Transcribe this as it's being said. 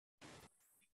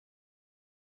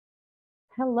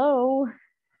Hello.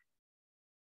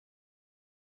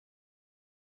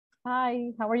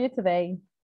 Hi, how are you today?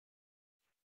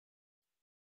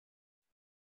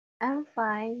 I'm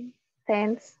fine.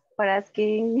 Thanks for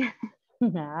asking.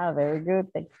 Ah, very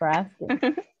good. Thanks for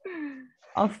asking.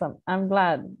 Awesome. I'm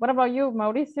glad. What about you,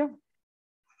 Mauricio?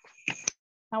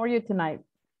 How are you tonight?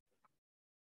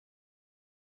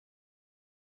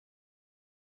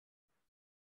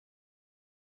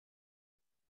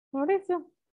 Mauricio?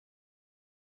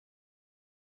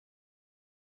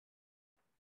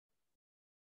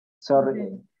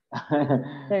 Sorry.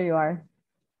 There you are.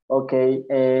 Okay,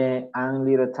 I'm a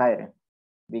little tired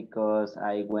because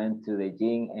I went to the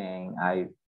gym and I,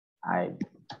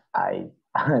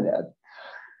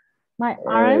 My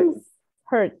arms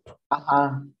hurt.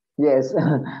 yes.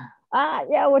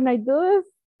 Yeah, when I do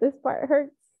this part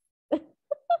hurts.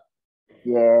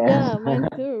 Yeah. Yeah, mine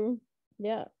too.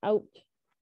 Yeah, ouch.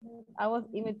 I was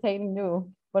imitating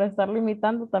you. Por estarlo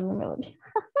imitando también me dolía.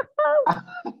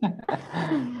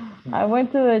 I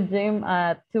went to the gym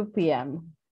at 2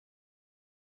 p.m.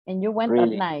 and you went at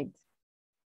Really? night.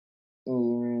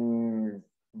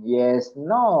 Yes,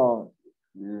 no.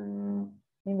 In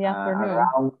the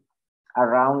afternoon.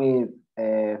 Around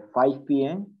 5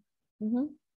 p.m.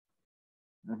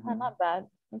 Not bad.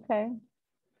 Okay.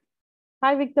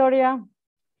 Hi, Victoria.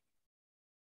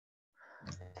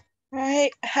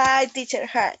 Hi, teacher.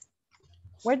 Hi.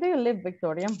 Where do you live,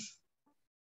 Victoria?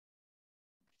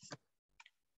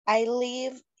 I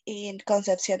live in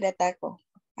Concepción de Ataco,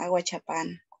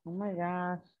 Aguachapán. Oh my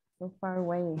gosh, so far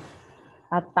away.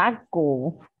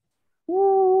 Ataco.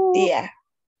 Woo. Yeah.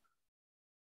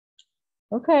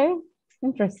 Okay,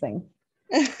 interesting.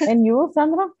 And you,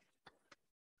 Sandra?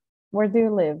 Where do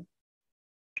you live?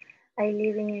 I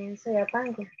live in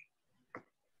Soyapango.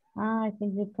 I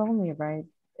think you told me, right?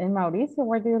 And Mauricio,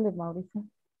 where do you live, Mauricio?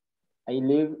 I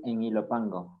live in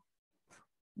Ilopango.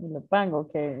 Ilopango,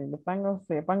 okay. Ilopango,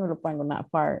 Soyapango, Ilopango, not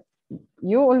far.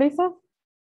 You, Lisa?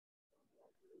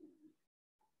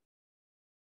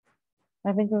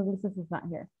 I think Ulysses is not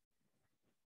here.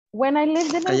 When I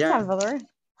lived in El Salvador,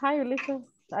 hi Ulysses.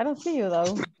 I don't see you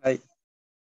though.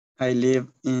 I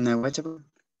live in Aguachapan.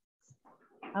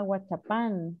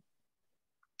 Aguachapan.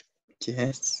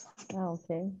 Yes. Oh,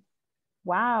 okay.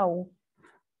 Wow.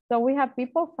 So we have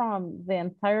people from the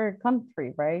entire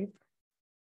country, right?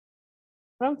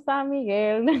 From San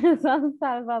Miguel, San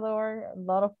Salvador, a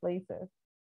lot of places.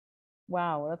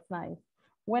 Wow, that's nice.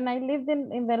 When I lived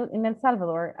in El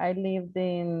Salvador, I lived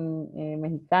in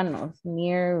Mexicanos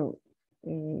near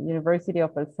University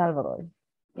of El Salvador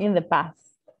in the past.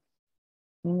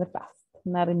 In the past,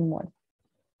 not anymore.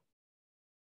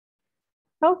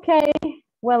 Okay,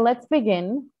 well, let's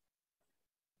begin.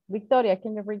 Victoria,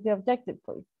 can you read the objective,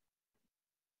 please?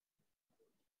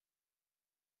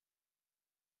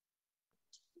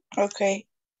 Okay.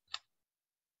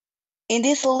 In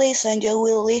this lesson, you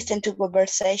will listen to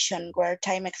conversation where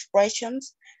time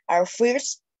expressions are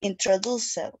first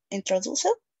introduced. Introduced?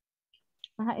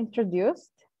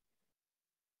 Introduced.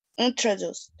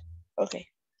 Introduced. Okay.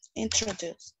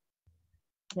 Introduced.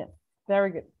 Yes,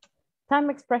 very good. Time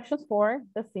expressions for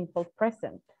the simple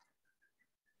present.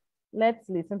 Let's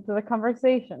listen to the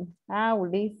conversation.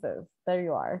 Ulises, there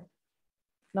you are.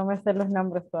 No me sé los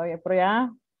nombres todavía, pero ya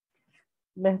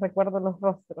les recuerdo los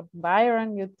rostros.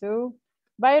 Byron, you too.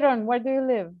 Byron, where do you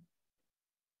live?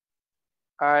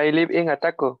 I live in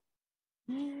Ataco.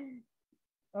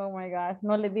 Oh my gosh,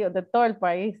 no le digo, de todo el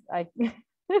país.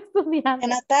 Estudiando.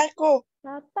 En Ataco.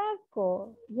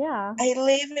 Ataco, yeah. I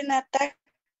live in Ataco.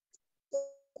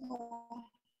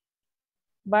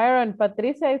 Byron,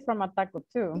 Patricia is from Ataco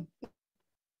too.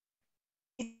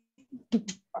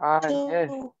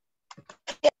 Yes.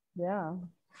 Yeah.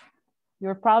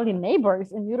 You're probably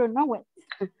neighbors and you don't know it.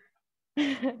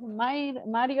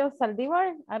 Mario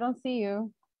Saldivar, I don't see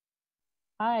you.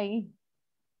 Hi.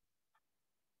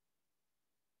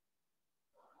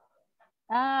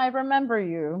 I remember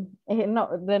you.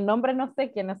 No, de nombre no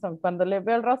sé quiénes son. Cuando le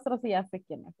veo el rostro sí ya sé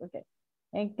quiénes. Okay.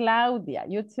 And Claudia,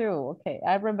 you too. Okay,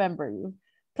 I remember you.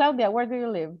 Claudia, where do you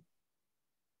live?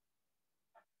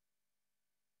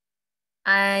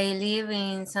 I live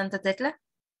in Santa Tecla.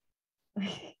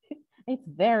 It's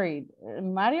varied.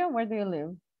 Mario, where do you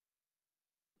live?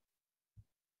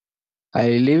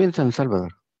 I live in San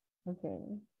Salvador. Okay.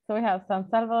 So we have San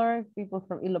Salvador, people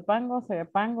from Ilopango,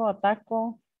 Soyapango,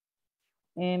 Ataco,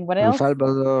 and what else?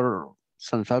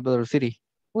 San Salvador City.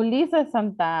 Ulises,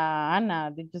 Santa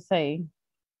Ana, did you say?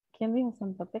 ¿Quién dijo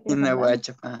Santa Tecla? In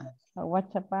Aguachapan.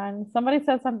 Aguachapan. Somebody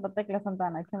said Santa Tecla, Santa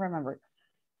Ana. I can't remember.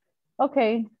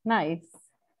 Okay, nice.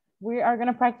 We are going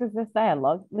to practice this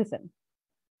dialogue. Listen.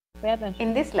 Pay attention.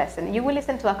 In this lesson, you will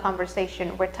listen to a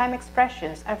conversation where time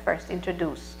expressions are first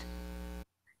introduced.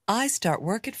 I start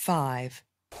work at 5.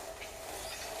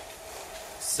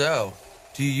 So,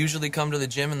 do you usually come to the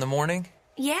gym in the morning?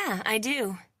 Yeah, I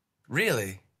do.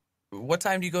 Really? What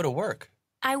time do you go to work?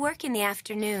 I work in the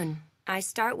afternoon. I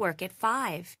start work at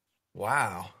 5.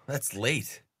 Wow, that's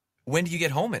late. When do you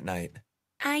get home at night?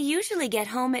 I usually get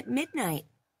home at midnight.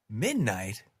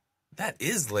 Midnight? That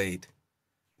is late.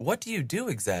 What do you do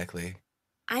exactly?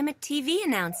 I'm a TV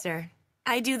announcer.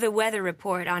 I do the weather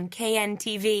report on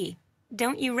KNTV.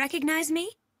 Don't you recognize me?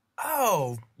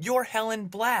 Oh, you're Helen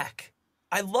Black.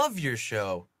 I love your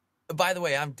show. By the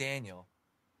way, I'm Daniel.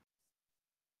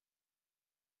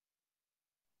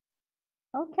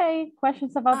 Okay,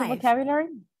 questions about the 5. vocabulary?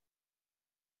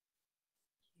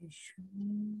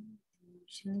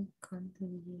 Usually come to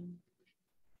the gym.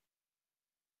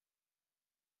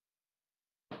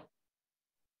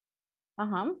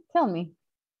 Tell me.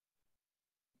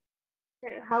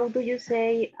 How do you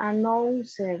say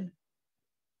announcer?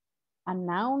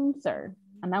 Announcer.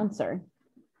 Announcer.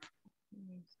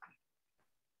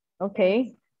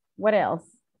 Okay, what else?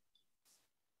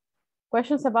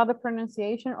 Questions about the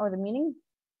pronunciation or the meaning?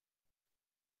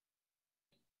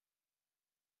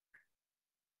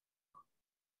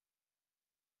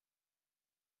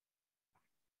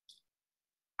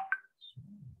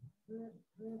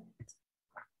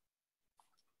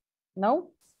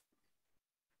 No?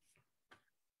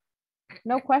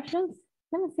 No questions?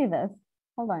 Let me see this.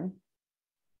 Hold on.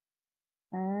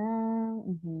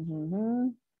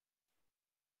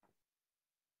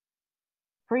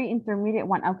 Pre-intermediate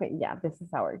one. Okay, yeah, this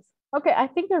is ours. Okay, I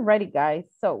think you're ready, guys.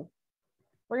 So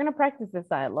we're going to practice this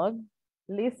dialogue.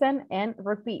 Listen and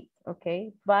repeat,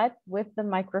 okay? But with the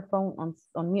microphone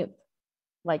on mute,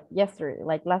 like yesterday,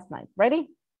 like last night. Ready?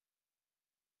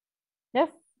 Yes,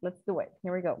 let's do it.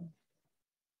 Here we go.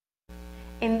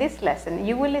 In this lesson,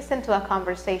 you will listen to a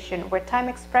conversation where time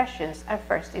expressions are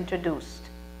first introduced.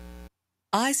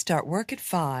 I start work at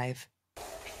 5.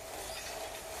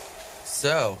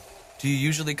 So, do you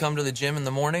usually come to the gym in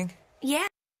the morning? Yeah.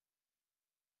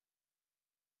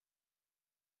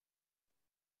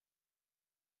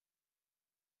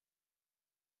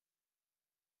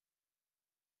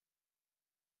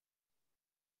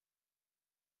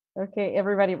 Okay,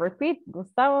 everybody repeat.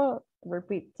 Gustavo,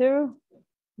 repeat too.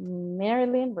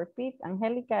 Marilyn, repeat.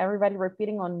 Angelica, everybody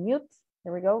repeating on mute.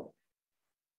 Here we go.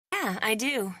 Yeah, I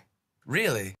do.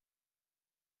 Really?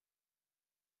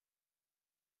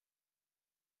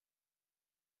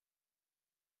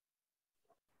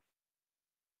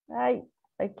 I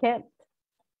can't.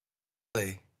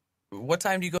 Really? What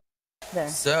time do you go? There.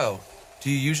 So,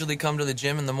 do you usually come to the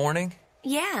gym in the morning?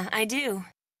 Yeah, I do.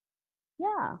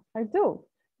 Yeah, I do.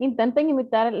 Intenten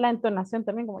imitar la entonación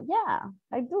también como, yeah,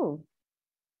 I do.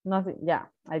 No, yeah,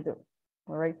 I do.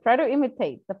 All right, try to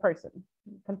imitate the person.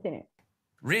 Continue.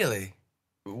 Really?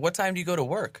 What time do you go to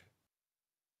work?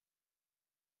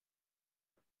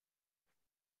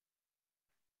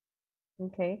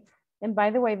 Okay, and by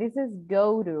the way, this is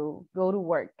go to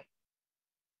work.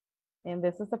 And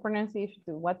this is the pronunciation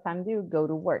too. What time do you go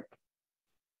to work?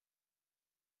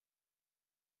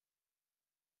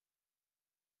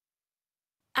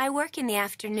 I work in the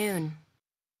afternoon.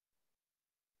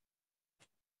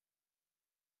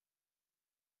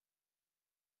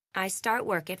 I start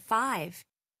work at 5.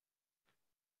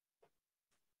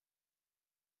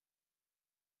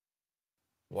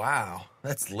 Wow,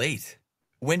 that's late.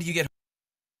 When do you get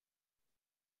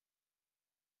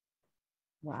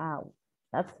home? Wow,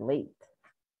 that's late.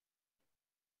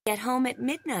 Get home at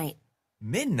midnight.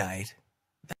 Midnight?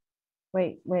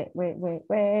 Wait.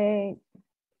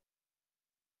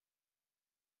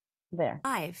 There.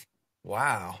 5.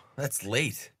 Wow, that's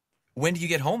late. When do you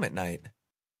get home at night?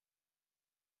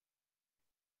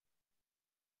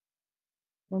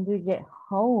 When do you get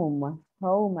home?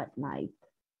 Home at night.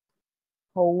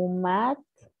 Home at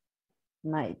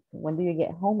night. When do you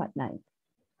get home at night?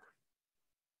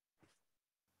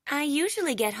 I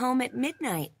usually get home at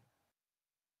midnight.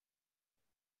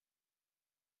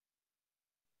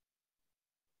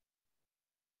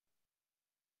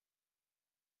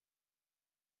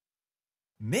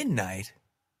 Midnight?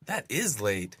 That is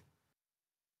late.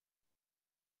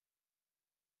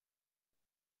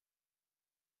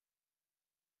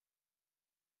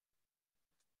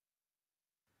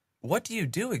 What do you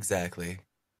do exactly?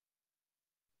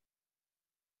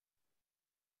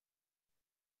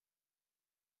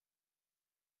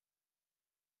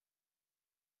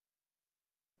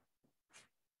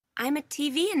 I'm a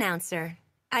TV announcer.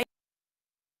 I'm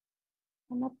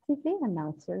a TV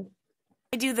announcer.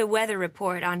 I do the weather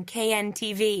report on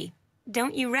KNTV.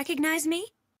 Don't you recognize me?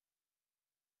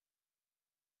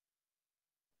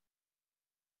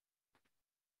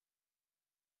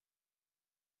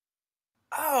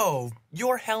 Oh,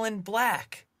 you're Helen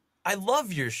Black. I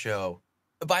love your show.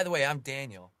 By the way, I'm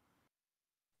Daniel.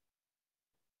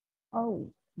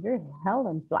 Oh, you're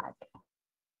Helen Black.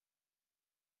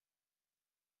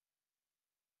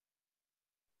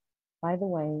 By the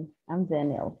way, I'm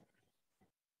Daniel.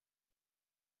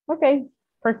 Okay,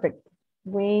 perfect.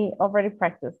 We already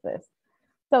practiced this.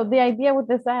 So the idea with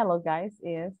this dialogue, guys,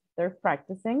 is they're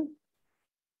practicing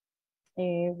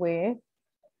with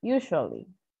usually,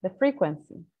 the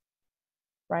frequency,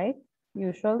 right?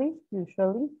 Usually.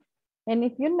 And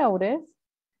if you notice,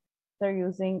 they're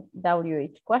using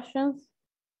WH questions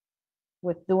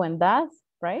with do and does,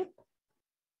 right?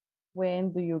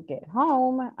 When do you get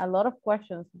home? A lot of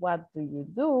questions, what do you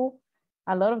do?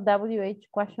 A lot of WH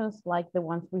questions like the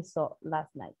ones we saw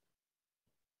last night.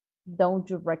 Don't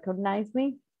you recognize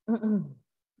me?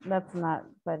 That's not,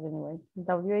 but anyway,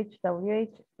 WH.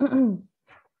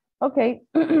 Okay,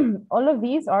 all of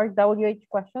these are WH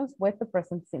questions with the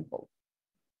present simple.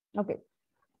 Okay,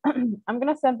 I'm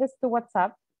gonna send this to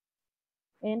WhatsApp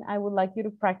and I would like you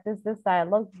to practice this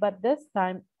dialogue, but this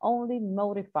time only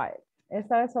modify it.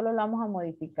 Esta vez solo la vamos a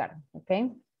modificar,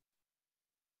 okay?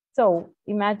 So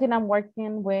imagine I'm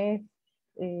working with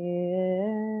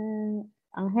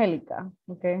Angelica,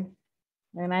 okay?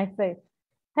 And I say,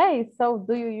 hey, so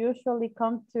do you usually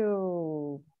come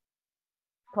to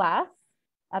class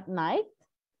at night?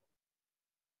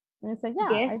 And I say,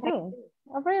 yeah, Yes, I do.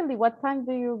 Oh, really? What time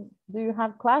do you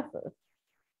have classes?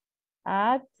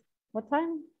 At what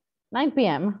time? 9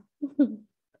 p.m.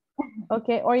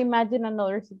 Okay, or imagine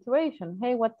another situation.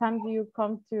 Hey, what time do you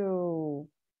come to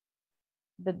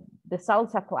the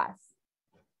salsa class?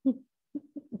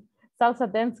 Salsa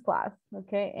dance class,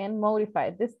 okay, and modify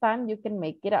it. This time you can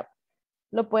make it up.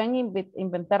 Lo pueden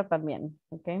inventar también,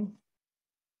 okay.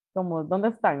 Como,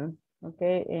 ¿dónde están?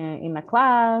 Okay, in a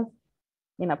class,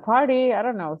 in a party, I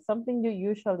don't know, something you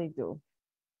usually do.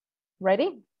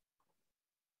 Ready?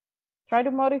 Try to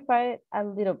modify it a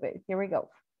little bit. Here we go.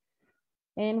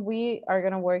 And we are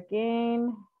gonna work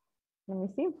in, let me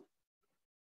see,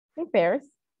 in pairs.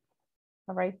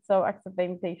 All right, so accept the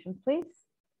invitation, please.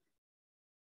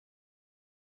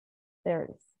 There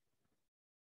it is.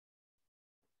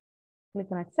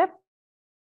 Click on accept.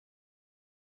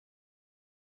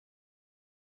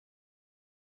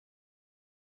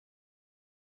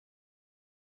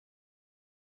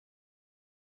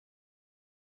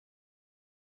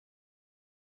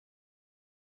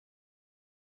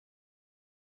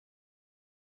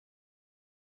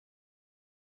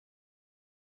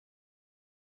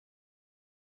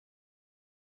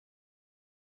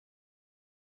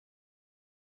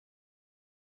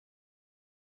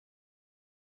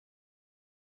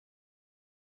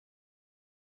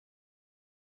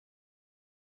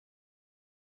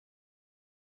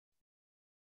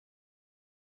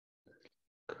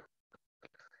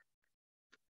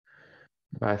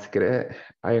 I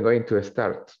am going to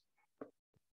start.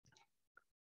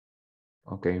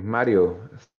 Okay, Mario.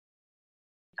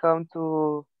 Come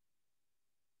to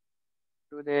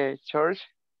the church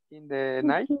in the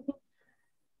night.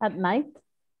 At night?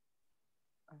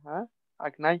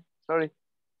 At night, sorry.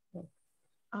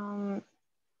 No,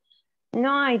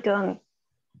 I don't.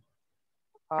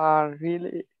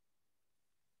 Really?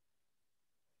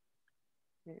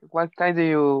 What time do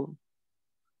you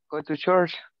go to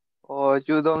church, or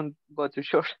you don't go to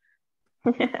church?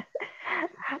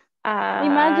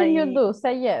 Imagine you do.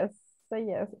 Say yes. Say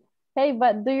yes. Hey,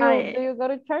 but do you go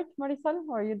to church, Marisol,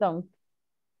 or you don't?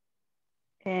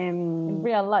 In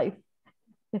real life.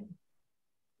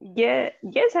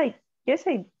 Yes, I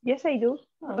do.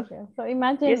 Okay, so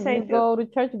imagine Yes, I you do. go to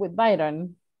church with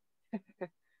Byron.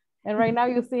 And right now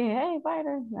you see, hey,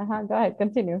 Byron. Go ahead,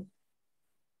 continue.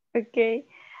 Okay.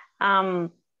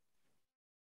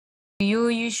 You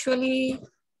usually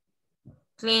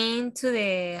clean to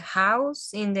the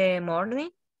house in the morning?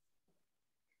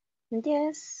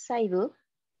 Yes, I do.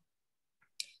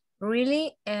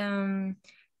 Really?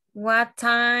 What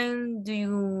time do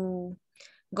you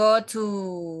go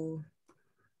to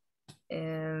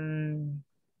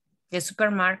the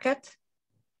supermarket?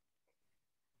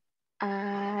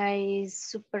 I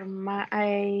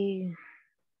supermarket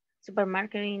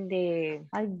in the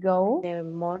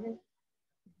morning.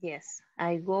 Yes,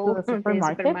 I go to the to the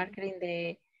supermarket?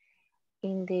 supermarket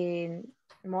in the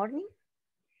morning.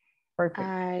 Perfect.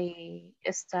 I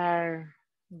start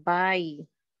buy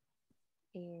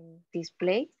in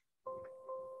display.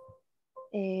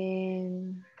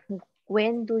 And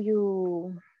when do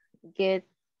you get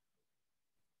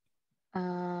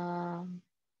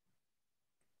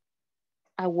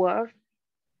aware?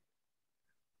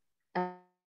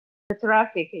 The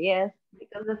traffic, yes,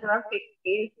 because the traffic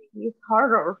is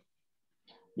harder.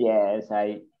 Yes,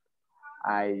 I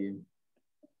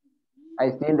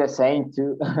think the same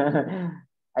too.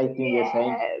 I think the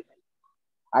same.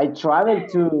 I traveled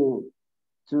to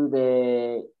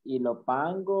the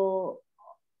Ilopango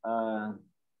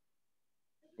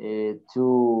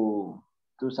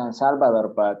to San Salvador,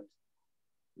 but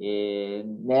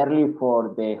nearly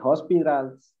for the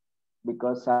hospitals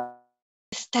because I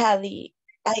study.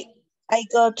 I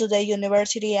go to the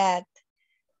university at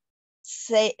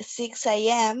 6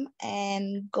 a.m.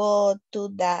 and go to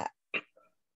the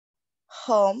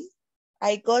home.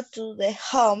 I go to the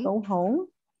home. Go home?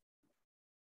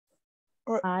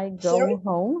 I go Sorry?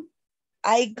 home?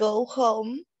 I go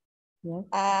home yes.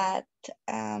 At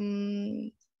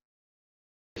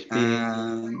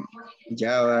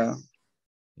Java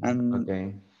and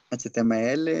Okay.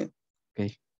 HTML.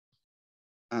 Okay.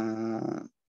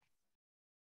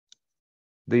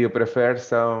 Do you prefer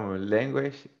some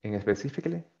language in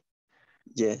specifically?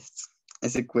 Yes,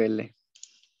 SQL.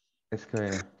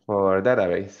 SQL for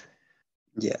database.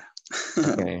 Yeah.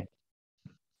 Okay.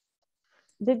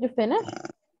 Did you finish?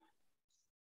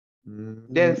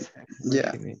 Yes.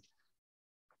 Yeah.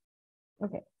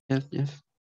 Okay. Yes.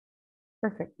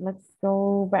 Perfect. Let's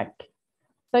go back.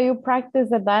 So you practice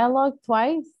the dialogue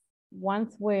twice.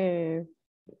 Once with,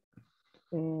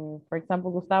 for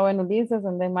example, Gustavo and Ulises,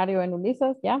 and then Mario and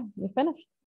Ulises. Yeah, you finished.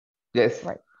 Yes.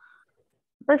 Right.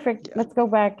 Perfect. Yeah. Let's go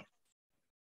back.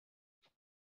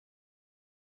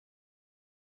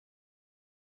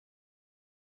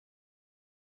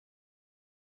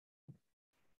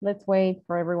 Let's wait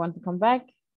for everyone to come back.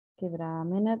 Give it a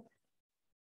minute.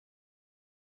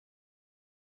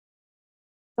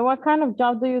 So what kind of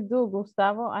job do you do,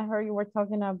 Gustavo? I heard you were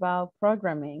talking about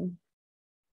programming.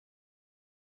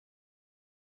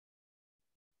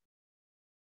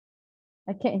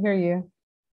 I can't hear you.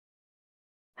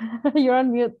 You're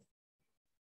on mute,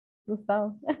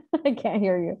 Gustavo. I can't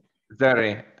hear you.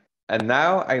 Sorry. And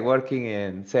now I'm working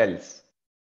in sales.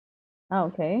 Oh,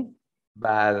 okay.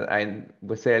 But I'm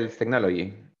with sales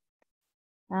technology.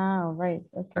 Oh, right.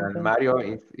 Okay. And Okay. Mario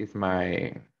is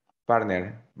my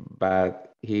partner,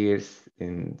 but he is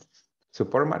in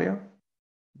support, Mario?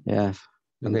 Yes.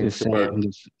 Okay, support.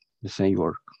 The same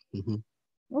work.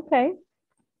 Okay.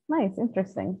 Nice.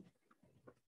 Interesting.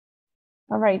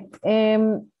 All right.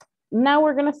 Now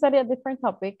we're going to study a different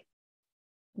topic.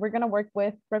 We're going to work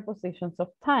with prepositions of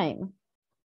time.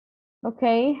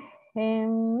 Okay.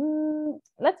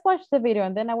 Let's watch the video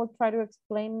and then I will try to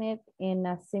explain it in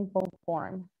a simple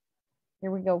form.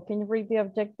 Here we go. Can you read the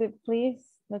objective, please?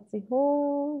 Let's see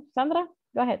who. Sandra,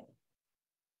 go ahead.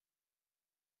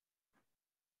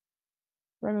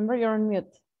 Remember, you're on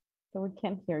mute, so we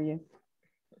can't hear you.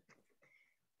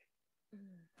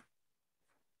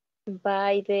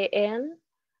 By the end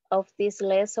of this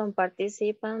lesson,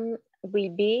 participants will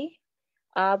be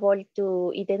able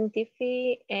to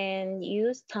identify and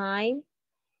use time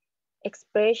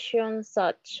expressions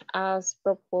such as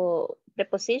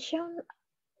preposition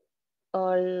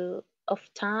or of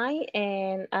time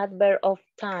and adverb of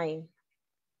time.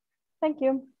 Thank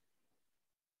you.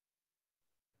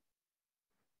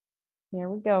 Here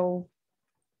we go.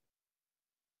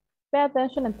 Pay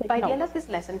attention and take By notes. the end of this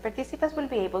lesson, participants will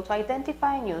be able to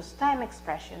identify and use time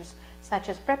expressions such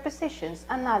as prepositions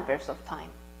and adverbs of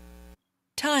time.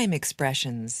 Time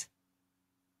expressions.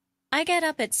 I get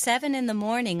up at 7 in the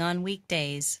morning on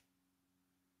weekdays.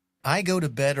 I go to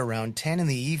bed around 10 in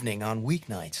the evening on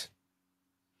weeknights.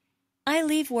 I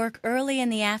leave work early in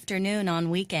the afternoon on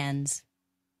weekends.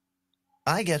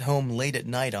 I get home late at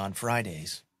night on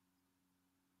Fridays.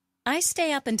 I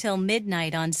stay up until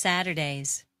midnight on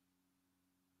Saturdays.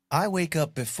 I wake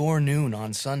up before noon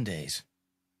on Sundays.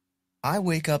 I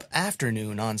wake up after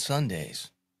noon on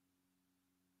Sundays.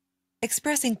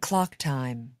 Expressing clock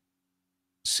time.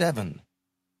 7.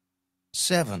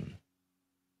 7.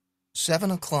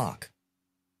 7 o'clock.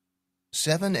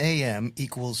 7 a.m.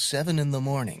 equals 7 in the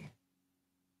morning.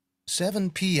 7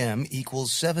 p.m.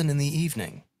 equals 7 in the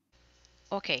evening.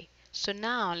 Okay, so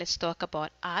now let's talk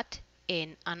about at,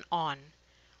 in, and on.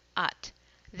 At.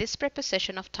 This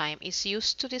preposition of time is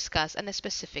used to discuss a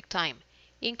specific time,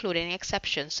 including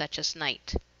exceptions such as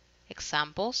night.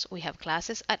 Examples, we have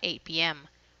classes at 8 p.m.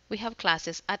 We have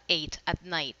classes at 8 at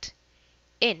night.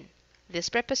 In. This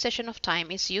preposition of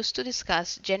time is used to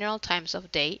discuss general times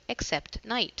of day except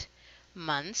night,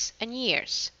 months, and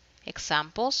years.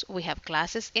 Examples, we have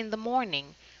classes in the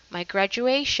morning. My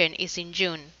graduation is in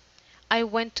June. I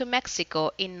went to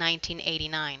Mexico in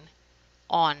 1989.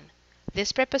 On.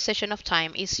 This preposition of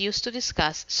time is used to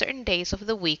discuss certain days of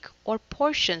the week or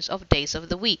portions of days of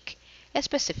the week,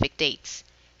 specific dates.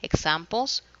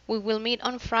 Examples: we will meet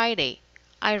on Friday.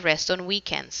 I rest on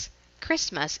weekends.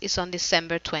 Christmas is on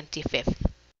December 25th.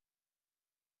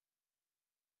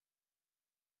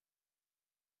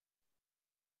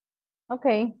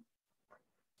 Okay,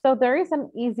 so there is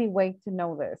an easy way to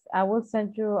know this. I will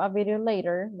send you a video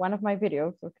later, one of my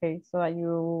videos, okay, so that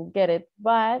you get it,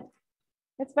 but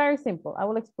it's very simple. I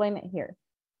will explain it here.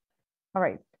 All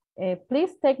right,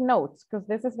 please take notes because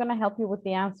this is gonna help you with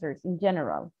the answers in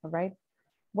general, all right?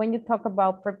 When you talk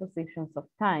about prepositions of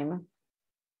time.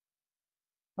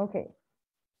 Okay,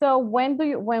 so when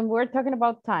we're talking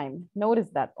about time, notice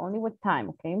that only with time,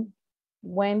 okay?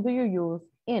 When do you use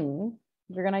in?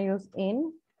 You're gonna use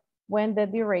in when the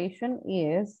duration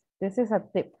is, this is a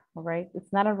tip, all right?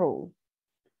 It's not a rule.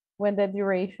 When the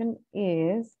duration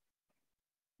is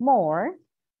more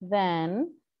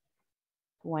than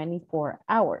 24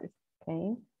 hours,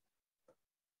 okay?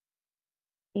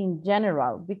 In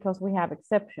general, because we have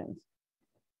exceptions.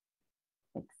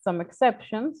 Some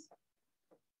exceptions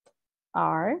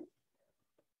are,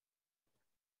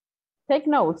 take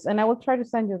notes, and I will try to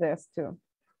send you this too.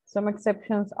 Some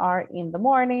exceptions are in the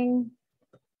morning,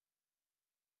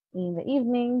 in the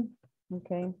evening,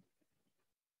 okay?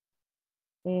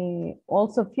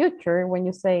 Also future, when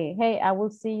you say, hey, I will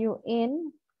see you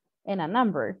in a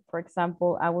number. For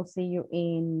example, I will see you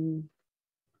in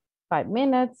 5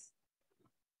 minutes,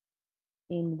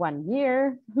 in 1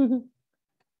 year,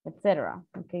 etc.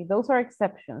 Okay, those are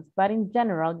exceptions, but in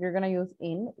general, you're gonna use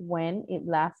in when it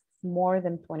lasts more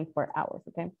than 24 hours,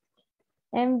 okay?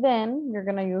 And then you're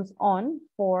gonna use on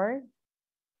for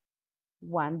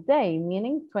 1 day,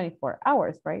 meaning 24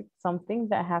 hours, right? Something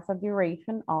that has a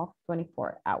duration of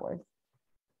 24 hours.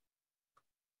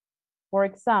 For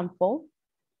example,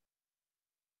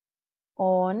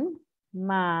 on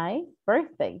my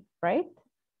birthday, right?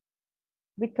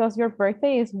 Because your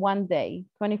birthday is 1 day,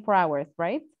 24 hours,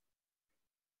 right?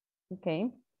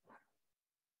 Okay.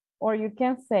 Or you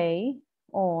can say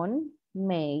on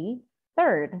May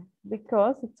 3rd,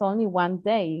 because it's only 1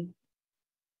 day.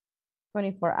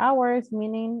 24 hours,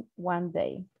 meaning 1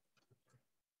 day.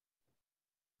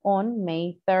 On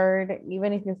May 3rd,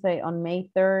 even if you say on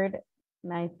May 3rd,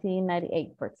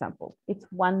 1998, for example, it's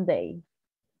 1 day.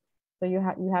 So you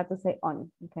have to say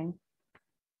on, okay?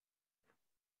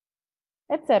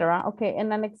 Etc. Okay,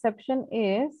 and an exception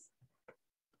is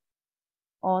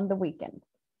on the weekend.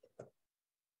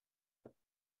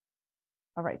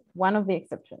 All right, one of the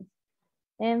exceptions.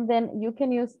 And then you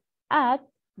can use at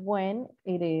when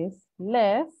it is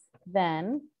less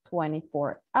than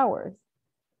 24 hours.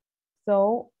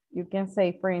 So you can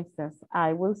say, for instance,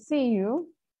 I will see you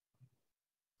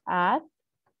at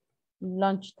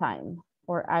lunchtime,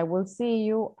 or I will see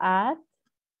you at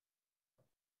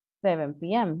 7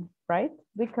 p.m., right?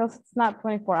 Because it's not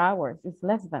 24 hours, it's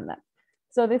less than that.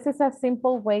 So this is a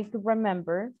simple way to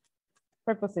remember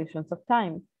prepositions of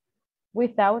time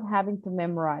without having to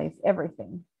memorize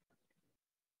everything.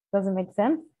 Does it make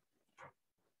sense?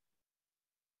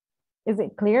 Is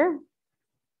it clear?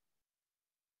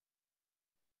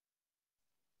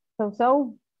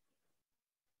 So?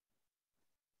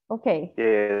 Okay.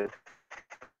 Yes.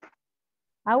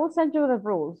 I will send you the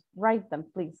rules. Write them,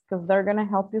 please, because they're going to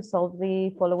help you solve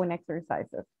the following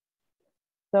exercises.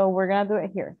 So we're going to do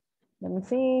it here. Let me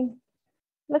see.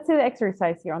 Let's see the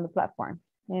exercise here on the platform.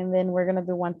 And then we're going to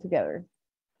do one together.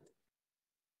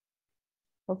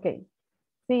 Ok.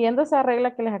 Siguiendo esa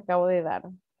regla que les acabo de dar,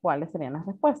 ¿cuáles serían las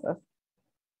respuestas?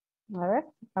 A ver,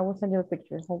 I will send you the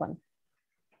picture. Hold on.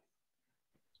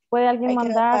 ¿Puede alguien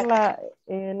mandar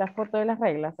la foto de las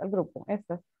reglas al grupo?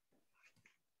 Estas.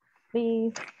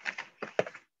 Please.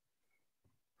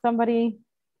 Somebody.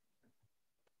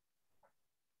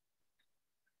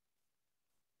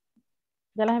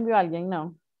 ¿Ya las envió alguien?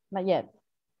 No. Not yet.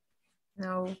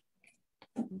 No.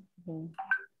 Okay.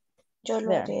 Yo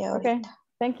lo haré ahorita. Okay.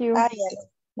 Thank you.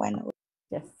 Bueno.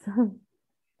 Yes.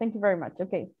 Thank you very much.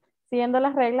 Okay. Siguiendo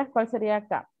las reglas, ¿cuál sería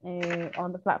acá?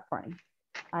 On the platform.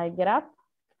 I get up.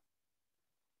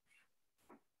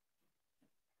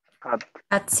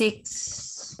 At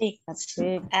 6. At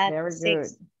 6. Very good.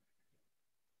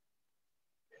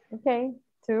 Okay.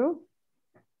 2.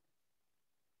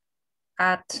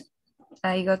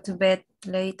 I go to bed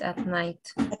late at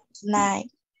night. At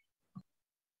night.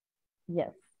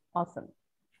 Yes. Awesome.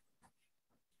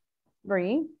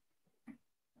 3.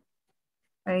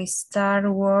 I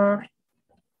start work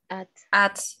at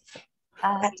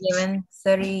At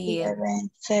 11:30 a.m.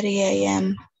 11:30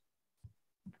 a.m.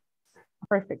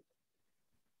 Perfect.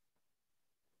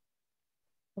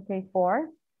 Okay, 4.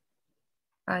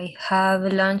 I have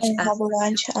lunch I have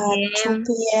lunch at 2 p.m.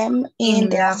 p.m. in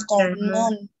the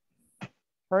afternoon.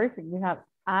 Perfect. We have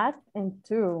at and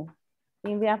 2.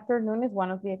 In the afternoon is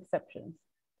one of the exceptions.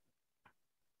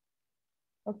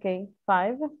 Okay,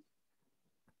 5.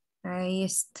 I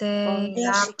stay I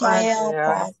up stay at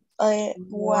up at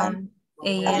 1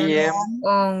 a.m.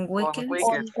 on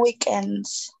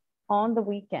weekends. On the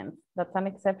weekends. That's an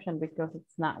exception because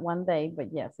it's not one day,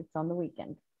 but yes, it's on the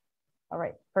weekend. All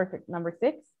right, perfect. Number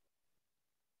 6.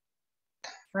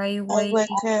 I wake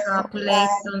up late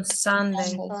on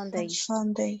Sunday.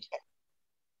 Sunday.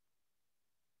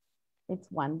 It's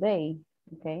one day,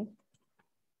 okay?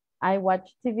 I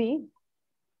watch TV.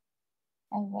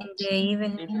 In the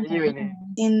evening.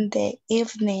 In the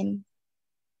evening.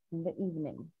 In the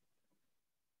evening.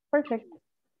 Perfect.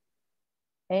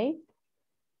 8.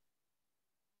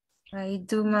 I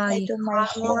do my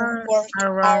homework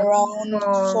around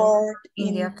 4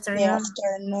 in the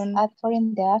afternoon. At 4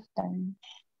 in the afternoon.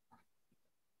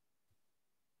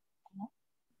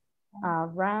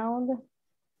 Around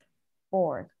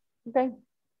 4. Okay.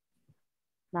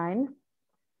 9.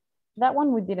 That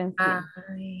one we didn't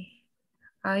see.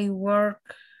 I work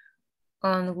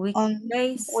on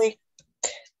weekdays.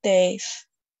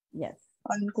 Yes.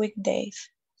 On weekdays.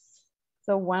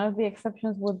 So one of the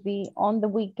exceptions would be on the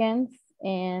weekends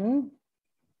and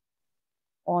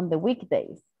on the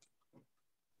weekdays.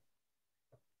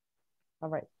 All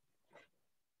right.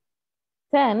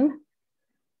 10.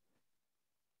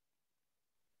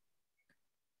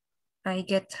 I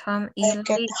get home early in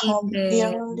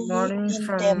the morning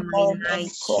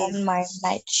from my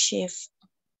night shift.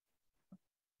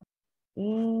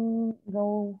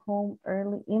 Go home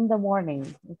early in the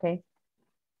morning. Okay.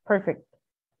 Perfect.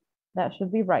 That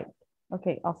should be right.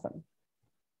 Okay, awesome.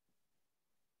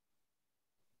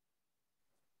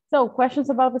 So questions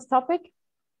about this topic?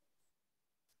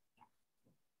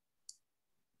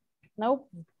 Nope.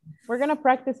 We're going to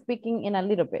practice speaking in a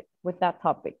little bit with that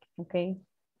topic, okay?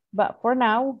 But for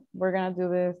now, we're going to do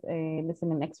this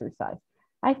listening exercise.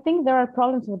 I think there are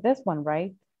problems with this one,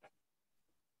 right?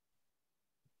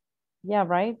 Yeah,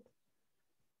 right?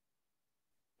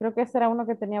 Creo que ese era uno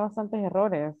que tenía bastantes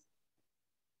errores.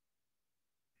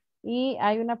 Y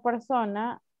hay una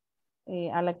persona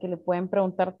a la que le pueden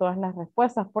preguntar todas las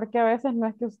respuestas, porque a veces no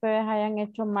es que ustedes hayan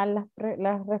hecho mal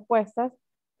las respuestas,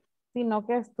 sino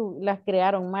que las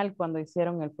crearon mal cuando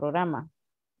hicieron el programa.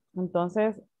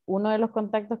 Entonces, uno de los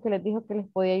contactos que les dijo que les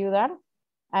podía ayudar,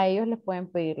 a ellos les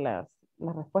pueden pedir las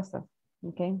respuestas.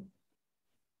 ¿Ok?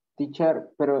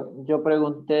 Teacher, pero yo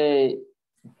pregunté,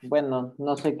 bueno,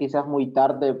 no sé, quizás muy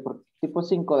tarde, tipo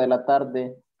 5 de la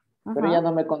tarde, pero ya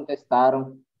no me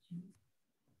contestaron.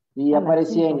 Y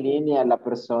aparecía en línea la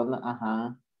persona,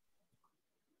 ajá.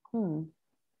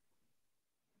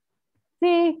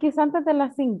 Sí, quizá antes de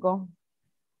las 5.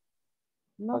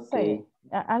 No Ok. sé.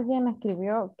 Alguien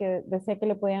escribió que decía que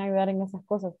le podían ayudar en esas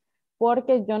cosas,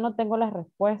 porque yo no tengo las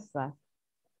respuestas.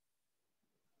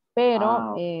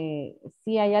 Pero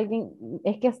si hay alguien,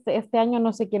 es que este año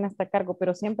no sé quién está a cargo,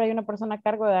 pero siempre hay una persona a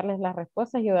cargo de darles las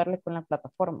respuestas y ayudarles con la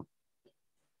plataforma.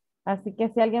 Así que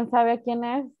si alguien sabe a quién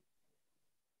es,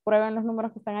 prueben los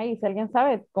números que están ahí. Si alguien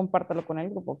sabe, compártelo con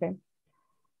el grupo, ¿ok?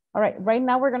 All right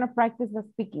now we're going to practice the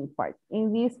speaking part.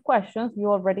 In these questions,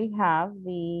 you already have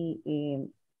the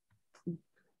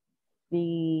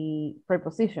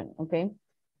preposition, okay?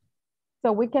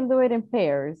 So we can do it in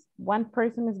pairs. One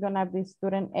person is going to be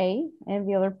student A and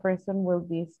the other person will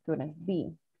be student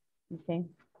B, okay?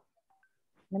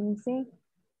 Let me see.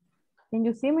 Can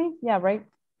you see me? Yeah, right?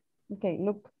 Okay,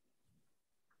 look.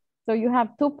 So you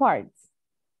have 2 parts.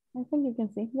 I think you can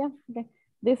see, yeah, okay.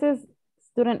 This is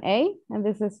student A and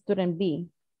this is student B.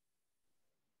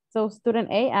 So student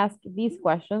A asks these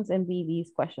questions and B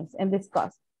these questions and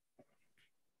discuss.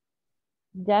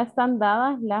 Ya están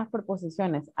dadas las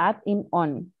preposiciones at, in,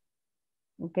 on.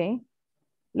 ¿Ok?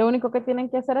 Lo único que tienen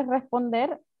que hacer es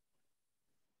responder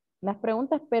las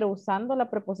preguntas, pero usando la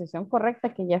preposición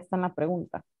correcta que ya está en la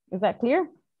pregunta. Is that clear?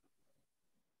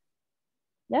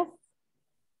 Yes?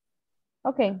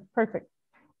 Okay, perfect.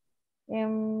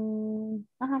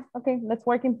 Okay, let's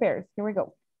work in pairs. Here we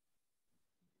go.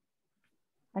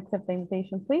 Accept the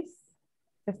invitation, please.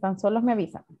 Si están solos, me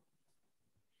avisan.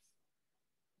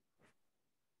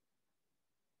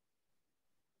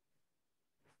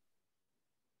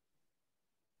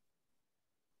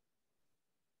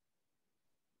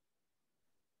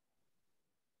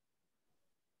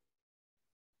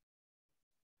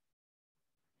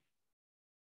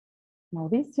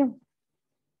 Mauricio.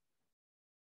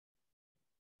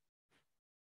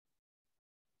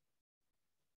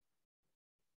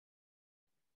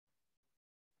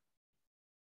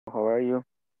 How are you?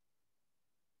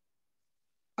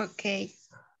 Ok.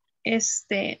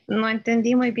 No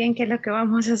entendí muy bien qué es lo que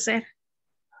vamos a hacer.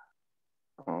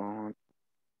 Oh,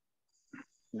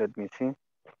 let me see.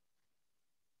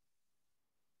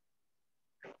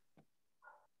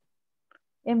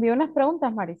 Envió unas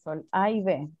preguntas, Marisol, A y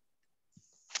B.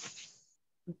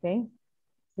 Ok.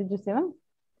 Did you see them?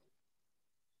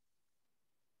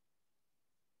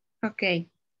 Ok.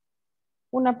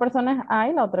 Una persona es A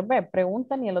y la otra es B.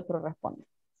 Preguntan y el otro responde.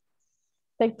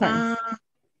 Take turns.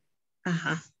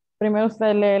 Ajá. Primero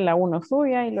usted lee la 1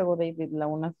 suya y luego David la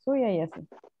 1 suya y así.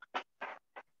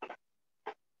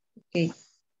 Ok.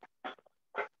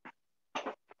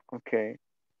 Okay.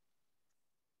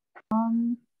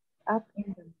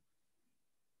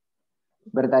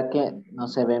 ¿Verdad que no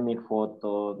se ve mi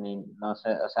foto, ni no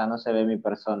sé, o sea, no se ve mi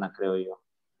persona, creo yo?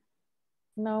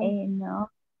 No.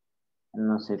 No.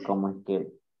 No sé cómo es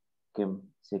que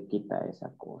se quita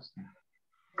esa cosa.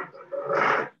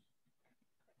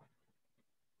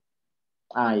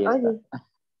 Ah, ahí está. Oye.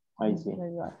 Ahí sí.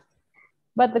 There you are.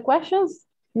 But the questions,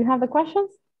 you have the questions?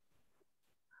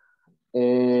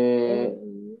 Yes.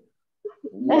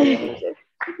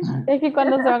 Es que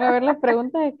cuando se van a ver las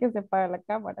preguntas es que se apaga la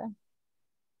cámara.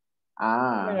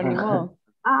 Pero ni Ah. modo.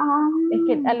 Es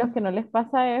que a los que no les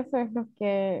pasa eso es los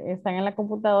que están en la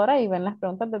computadora y ven las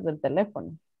preguntas desde el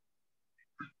teléfono.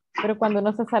 Pero cuando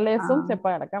uno se sale de Zoom se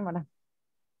apaga la cámara.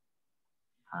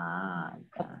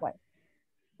 That's why.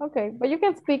 Okay, but you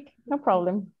can speak, no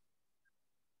problem.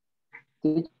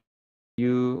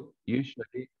 You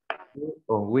usually do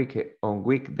on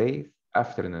weekdays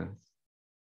afternoons.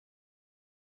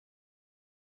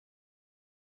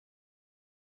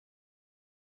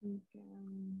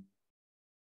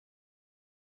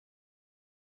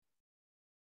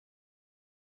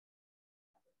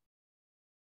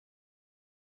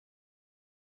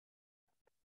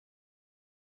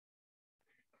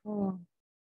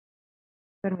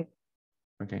 Permítame.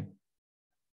 Okay.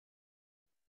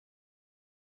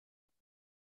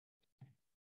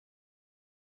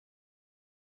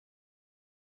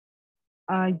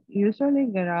 I usually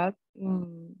get up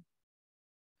on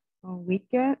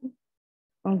weekdays,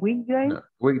 No,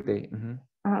 weekday. Mhm.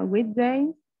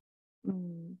 weekdays,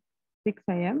 6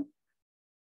 a.m.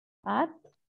 At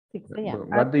 6 a.m.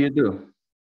 What do you do?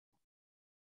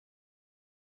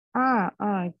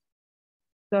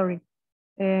 Sorry.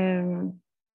 3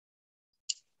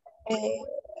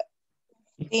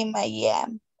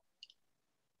 a.m.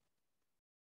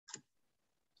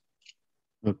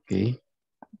 Okay.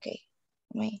 Okay.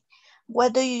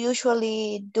 What do you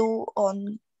usually do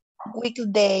on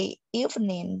weekday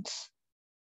evenings?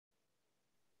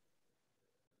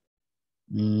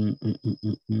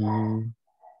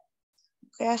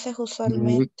 ¿Qué haces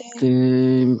usualmente?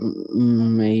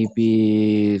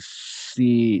 Maybe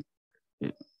see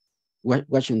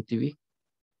watching TV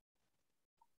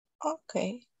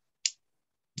Okay.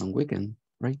 on weekend,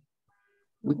 right?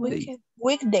 Weekday.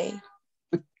 Weekday.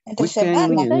 Entre Weekend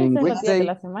semana. and Weekdays es los días de weekday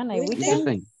la semana y is the weekends,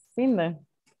 same. fin de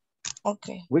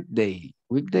Okay. Weekday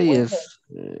Weekday. is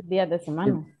días de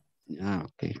semana.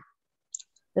 okay.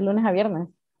 De lunes a viernes.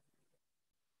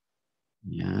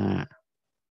 Ya.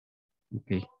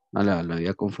 Okay. No, lo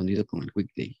había confundido con el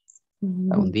weekday.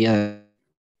 A un día.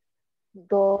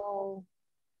 Go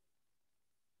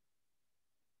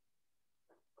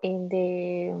in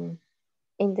the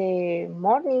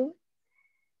morning.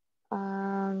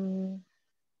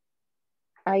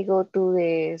 I go to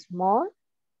the small.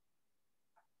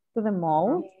 To the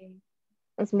mall.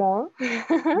 Small.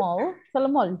 Mall. Solo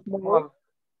mall.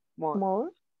 Mall.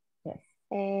 Yes.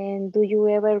 And do you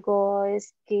ever go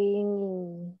skiing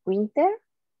in winter?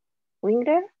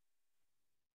 Winter?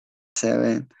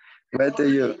 7. What do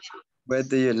you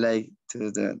like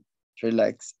to do?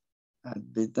 Relax at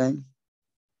the time?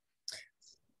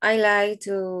 I like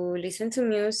to listen to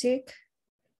music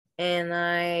and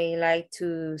I like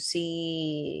to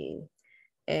see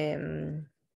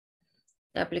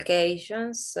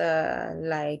applications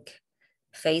like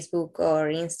Facebook or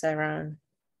Instagram,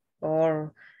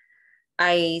 or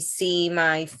I see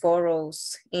my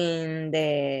photos in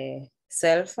the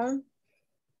cell phone.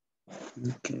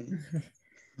 Okay.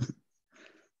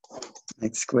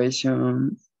 Next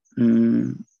question.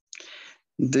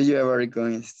 Do you ever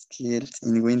go skiing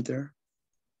in winter?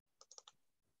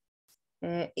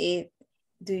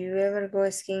 Do you ever go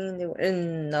skiing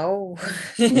in the no.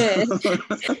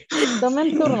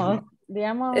 Tomen turnos.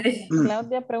 Digamos,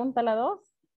 Claudia pregunta la 2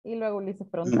 Y luego Ulises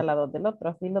pregunta la dos del otro,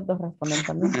 así los dos responden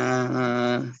también.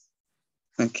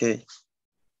 Okay.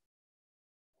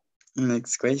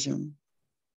 Next question.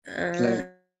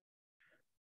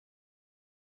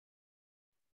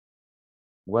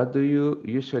 What do you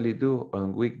usually do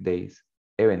on weekdays?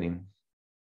 Evening.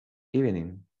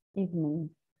 Evening. Evening.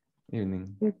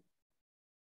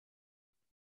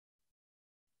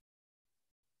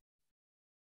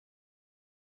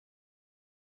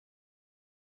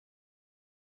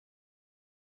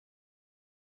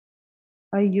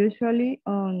 I usually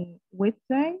on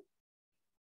weekday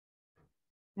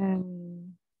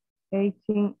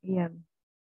 18 a.m.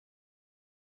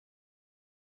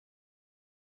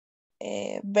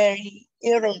 Very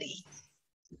early.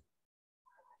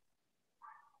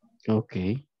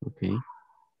 Okay. Okay.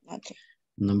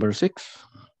 Number 6.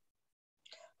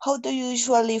 How do you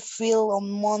usually feel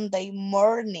on Monday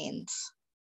mornings?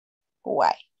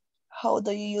 Why? How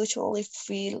do you usually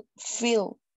feel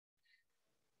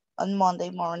on Monday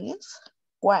mornings?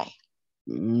 Why?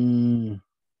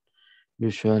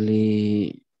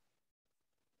 Usually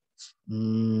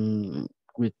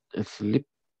with sleep.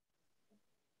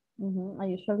 I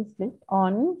usually sleep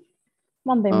on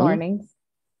Monday mornings.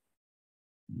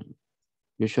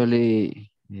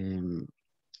 Usually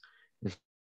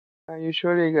I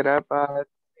usually get up at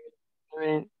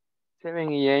 7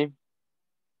 a.m.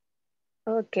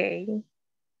 Okay.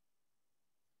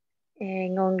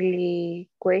 And only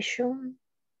question?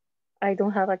 I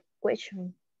don't have a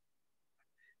question.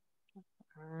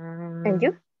 And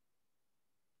you?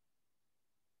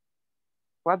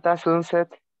 What does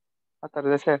sunset?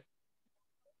 Atardecer.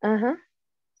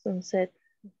 Sunset.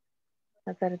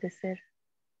 Atardecer.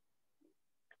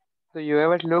 Do you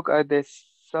ever look at the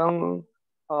sun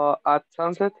at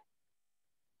sunset?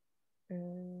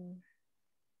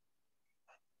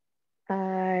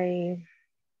 I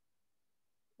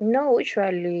no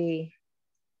usually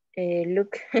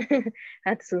look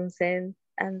at sunset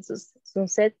and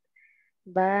sunset,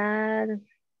 but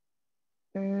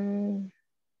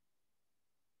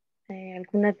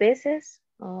algunas veces.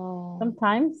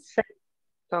 Sometimes.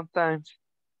 Sometimes.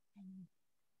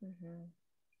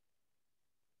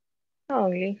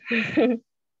 Only.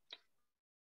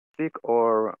 Speak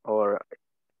or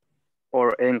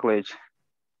English.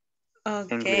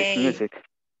 Okay. English music.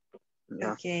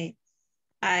 Yeah. Okay.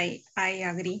 I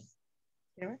agree.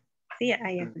 Sí,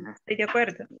 I agree. Estoy de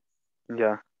acuerdo.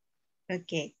 Ya.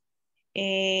 Ok.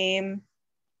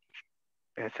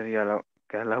 Esa sería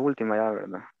que es la última ya,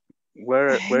 ¿verdad?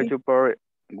 Were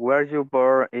you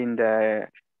born in the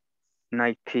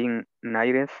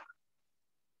 1990s?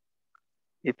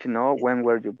 If no, when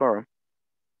were you born?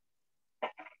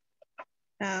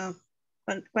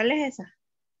 ¿Cuál es esa?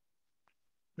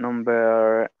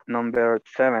 Number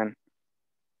 7.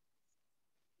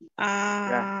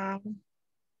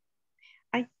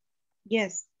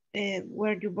 Yes.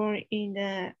 Were you born in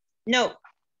the... No,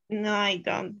 I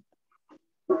don't.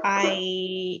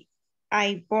 I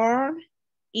born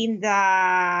in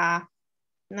the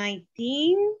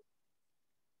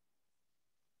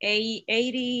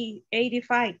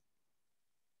 1985.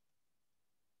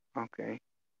 Okay.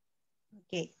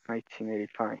 Okay.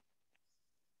 1985.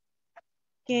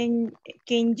 Can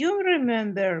you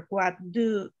remember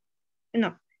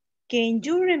can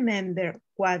you remember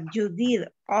what you did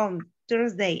on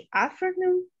Thursday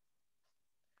afternoon?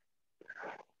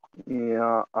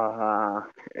 Yeah,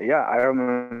 I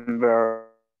remember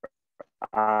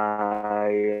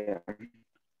I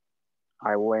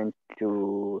went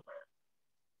to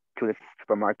the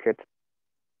supermarket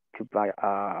to buy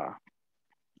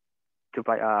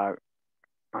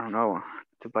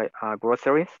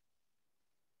groceries.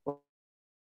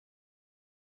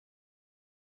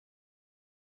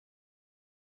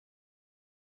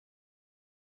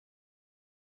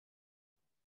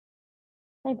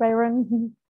 Hey,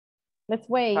 Byron. Let's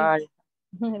wait. Hi.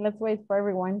 Let's wait for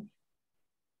everyone.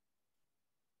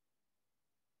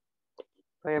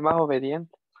 Soy más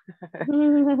obediente.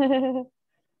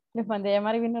 Les mandé a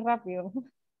llamar y vine rápido.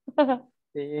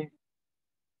 Sí.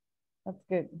 That's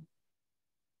good.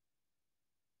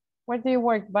 Where do you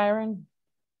work, Byron?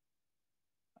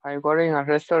 I work in a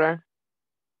restaurant.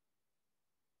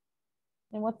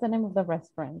 And what's the name of the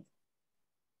restaurant?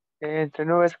 Entre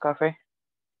Nubes Café.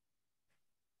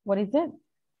 What is it?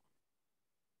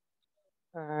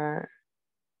 Sorry,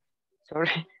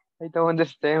 I don't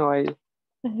understand why.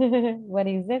 What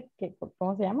is it?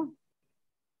 ¿Cómo se llama?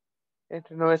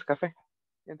 Entre Nubes Café.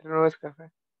 Entre Nubes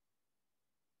Café.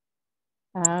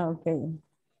 Okay.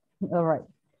 All right.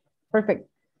 Perfect.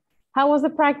 How was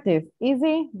the practice?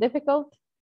 Easy? Difficult?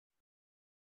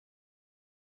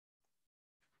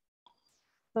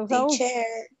 So,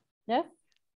 Teacher, yes.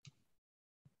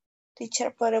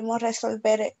 teacher, podemos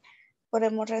resolver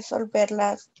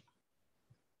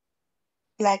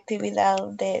la actividad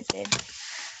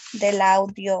del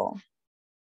audio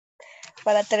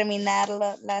para terminar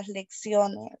las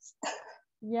lecciones.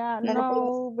 Yeah, No lo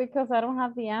no, because I don't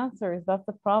have the answers. That's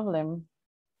the problem.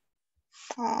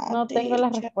 Oh, No tengo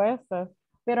las teacher. respuestas.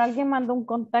 Pero alguien mandó un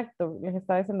contacto. Les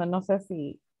estaba diciendo, no sé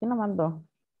si. ¿Quién lo mandó?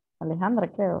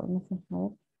 Alejandra, creo. No sé.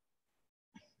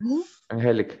 A ver.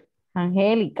 Angélica.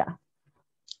 Angélica.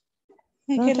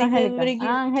 ¿Dónde está Angélica Angélica? Briguet.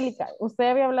 Ah, Angélica. ¿Usted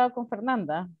había hablado con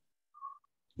Fernanda?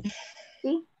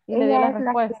 Sí, Y le dio ella la es la que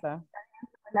respuesta.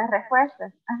 las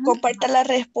respuestas. Ajá. Comparta las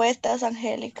respuestas,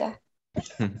 Angélica.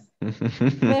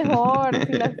 Mejor,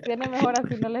 si las tiene mejor,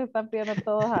 así no les están pidiendo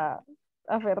todos a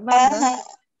Fernanda. Ajá.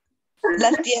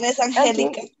 Las tienes,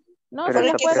 Angélica. No, Pero se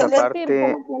esa, les puede esa repetir.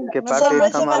 parte, ¿qué No parte pueden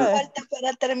está Solo me mal? ustedes. falta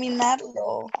para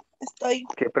terminarlo. Estoy.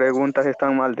 ¿Qué preguntas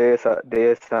están mal de esa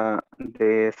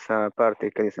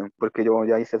parte que dicen? Porque yo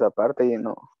ya hice esa parte y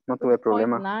no tuve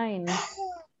problema. 2.9.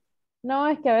 No,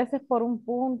 es que a veces por un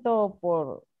punto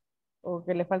o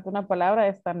que le falta una palabra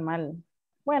están mal.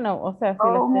 Bueno, o sea, si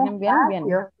las Un tienen bien, bien.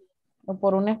 espacio. O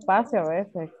por un espacio a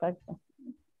veces, exacto.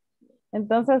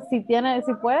 Entonces, si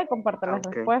puede, compartir las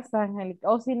Ok. respuestas, Angélica.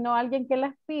 O si no, alguien que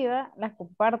las pida, las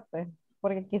comparte.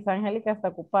 Porque quizá Angélica está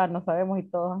ocupada, no sabemos y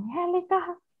todos.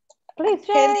 Angélica, please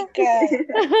share. Angélica,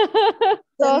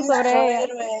 Todo es sobre nuestro ella.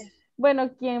 héroe.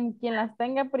 Bueno, quien las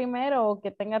tenga primero o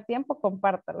que tenga tiempo,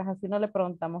 compártalas. Así no le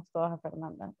preguntamos todas a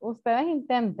Fernanda. Ustedes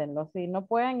inténtenlo. Si no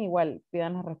pueden, igual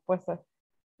pidan las respuestas.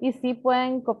 Y si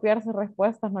pueden copiarse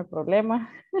respuestas, no hay problema.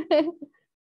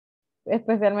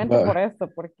 Especialmente por esto,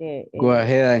 porque Go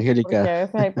ahead, a Angélica.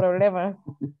 veces hay problemas.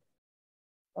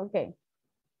 Ok.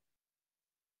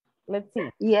 Let's see.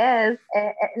 Yes,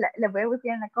 la voy a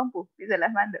buscar en la compu y se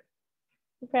las mando.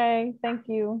 Okay, thank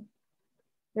you.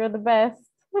 You're the best.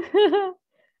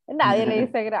 Nadie le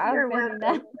dice gracias ni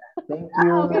nada. Thank Ah,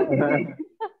 you. okay.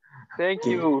 Thank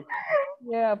you.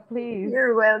 Yeah, please.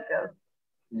 You're welcome.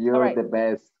 You're All right. the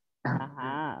best.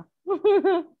 Ajá.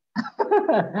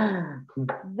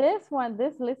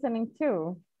 This listening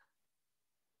to.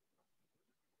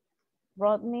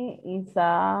 Rodney is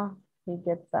he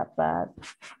gets that bad.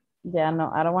 Yeah, no,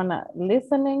 I don't want to.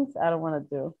 Listenings, I don't want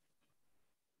to do.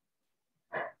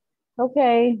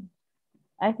 Okay,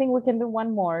 I think we can do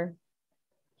one more.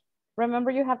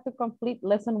 Remember, you have to complete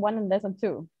lesson 1 and lesson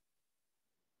 2.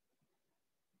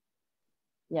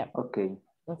 Yeah. Okay.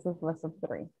 This is lesson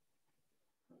 3.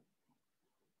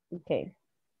 Okay.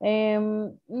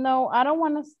 No, I don't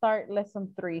want to start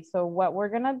lesson 3. So what we're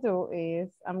going to do is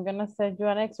I'm going to send you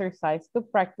an exercise to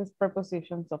practice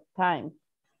prepositions of time,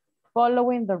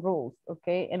 following the rules,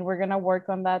 okay? And we're going to work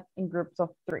on that in groups of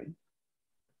 3.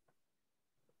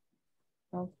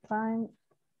 Of time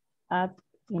at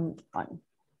in on,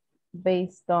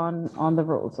 based on the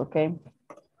rules, okay?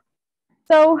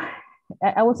 So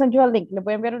I will send you a link. Les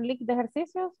voy a enviar un link de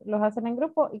ejercicios, los hacen en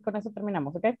grupo y con eso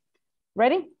terminamos, okay?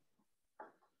 Ready?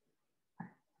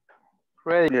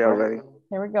 Ready. Yeah, ready.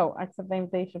 Here we go. Accept the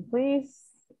invitation, please.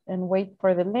 And wait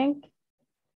for the link.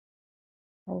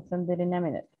 I'll send it in a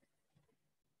minute.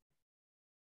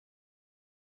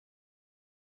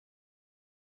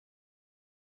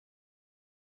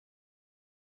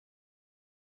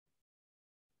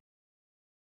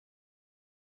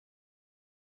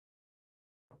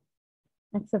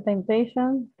 Accept the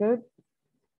invitation. Good.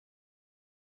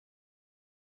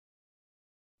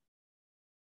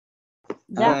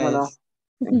 Ya.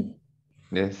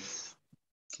 Yes. Yes.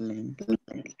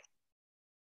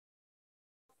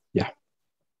 Ya.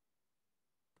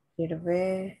 Quiero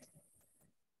ver.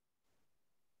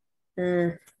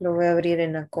 Lo voy a abrir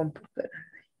en la compu.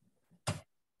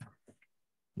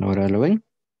 ¿Ahora lo ven?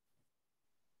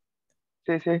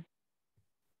 Sí, sí.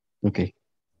 Ok.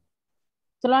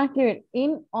 Solo van a escribir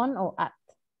in, on o at.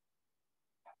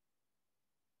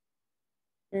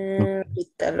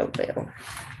 Ahorita lo veo.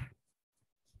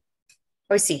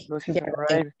 Hoy sí. Lucy's Ya lo tengo.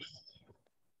 arrived.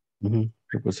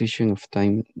 Preposition of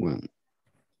time when.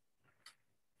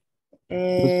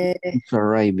 Eh, It's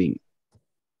arriving.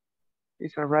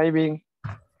 It's arriving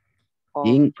on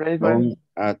In, February.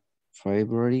 on, at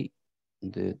February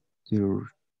the 13th.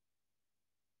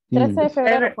 13 de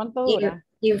febrero, ¿cuánto dura?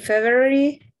 In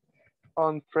February.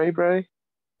 On February.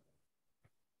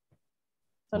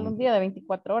 Solo un día de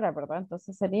 24 horas, ¿verdad?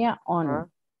 Entonces sería on.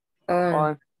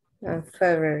 On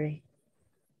February.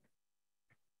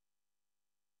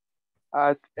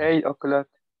 at 8 o'clock.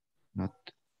 Not.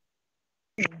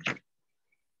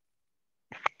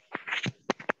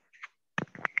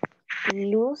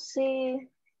 Lucy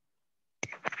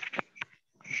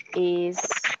is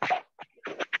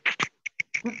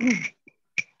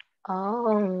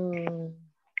um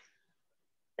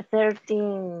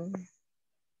 13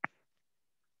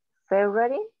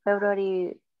 February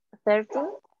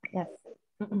 13th. Yes.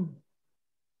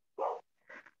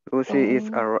 Lucy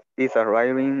is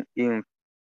arriving in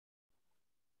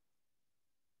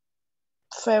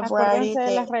February Acuérdense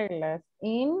de las the reglas.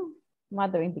 In,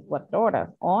 más de 24 horas.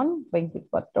 On,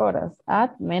 24 horas.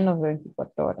 At, menos de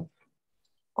 24 horas.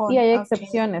 Y on. hay Okay.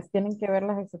 excepciones. Tienen que ver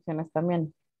las excepciones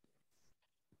también.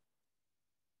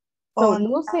 So, On.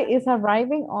 Lucy is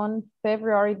arriving on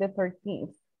February the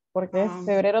 13th. Porque es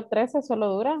febrero 13, solo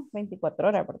dura 24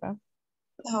 horas, ¿verdad?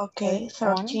 Okay, Entonces,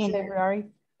 on 13.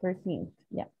 February 13th.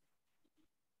 Yeah.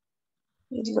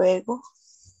 Y luego.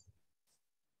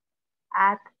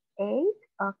 At 8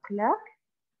 o'clock.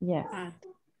 Yes.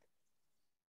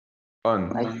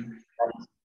 On.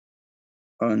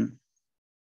 On.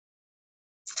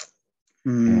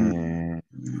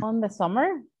 On the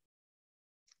summer.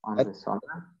 On the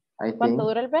summer, I ¿Cuánto think.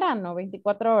 dura el verano?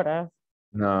 24 horas.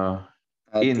 No.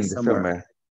 At In the the summer. summer.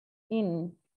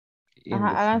 In. In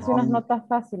Ajá, the háganse summer. unas notas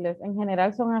fáciles. En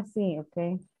general son así, ¿ok?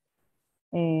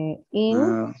 In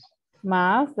Ah,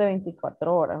 más de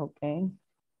 24 horas, ¿ok?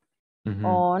 Ujú.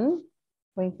 On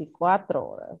 24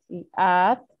 horas. Y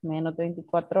at menos de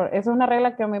 24 horas. Esa es una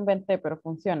regla que yo me inventé, pero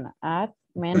funciona. At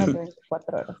menos de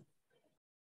 24 horas.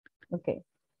 Ok.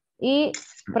 Y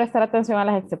prestar atención a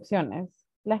las excepciones.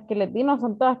 Las que les di no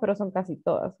son todas, pero son casi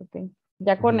todas, ¿ok?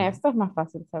 Ya con Ujú. esto es más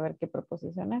fácil saber qué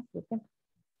preposición es, ¿ok?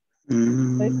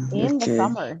 Entonces, in the okay.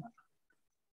 summer.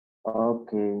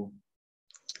 Okay.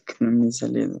 No me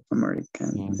salido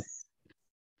American.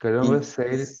 Columbus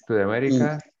sailed to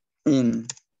America. In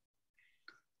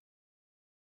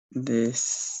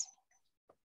this.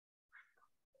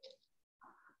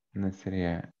 No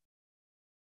sería.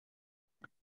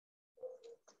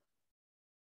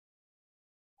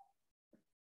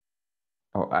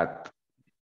 O at.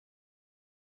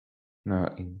 No,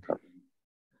 in.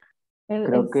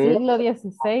 Creo El que siglo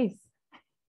XVI.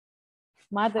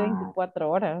 Más de 24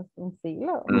 horas. Un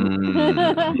siglo.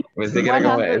 Pensé que era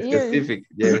como 100 years. specific.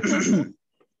 Yes.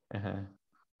 Ajá.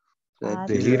 At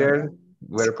The leaders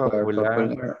were popular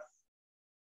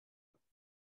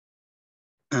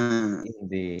in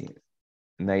the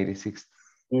 96.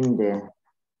 in the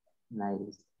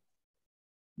 90s,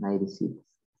 96,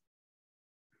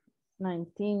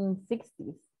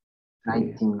 1960s.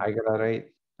 19. I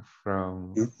graduated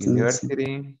from 1960.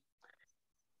 university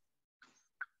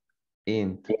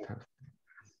in 2000.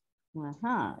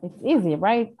 It's easy,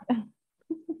 right?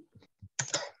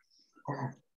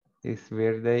 His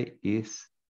birthday is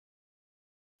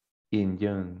in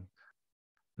June.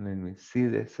 Let me see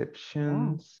the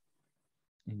exceptions.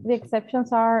 The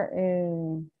exceptions are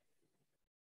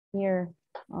here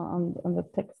on the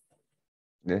text.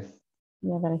 Yes.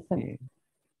 Yeah, that I sent.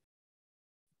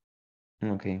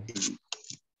 Okay.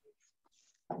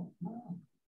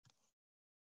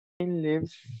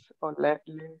 Lives or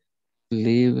lives.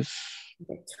 Leaves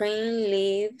The train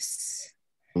leaves.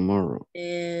 tomorrow.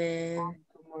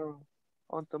 Tomorrow.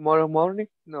 On tomorrow morning?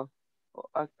 No. Or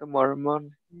at tomorrow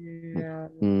morning.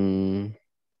 No.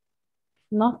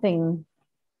 Nothing.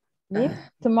 Leave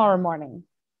tomorrow morning.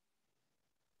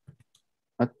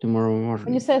 At tomorrow When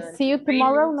morning. you say see you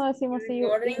tomorrow, no decimos see you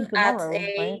Morning in at tomorrow,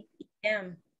 8 right?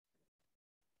 p.m.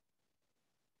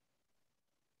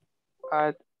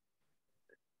 At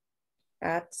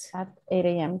At 8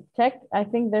 a.m. Check. I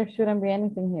think there shouldn't be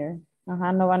anything here.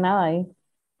 Ajá, no va nada ahí.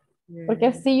 Porque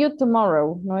es see you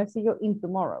tomorrow, no es see you in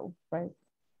tomorrow, right?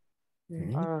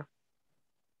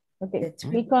 Okay,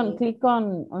 click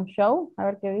on show, a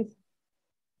ver qué dice.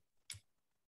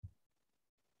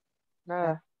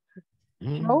 nada.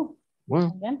 Show.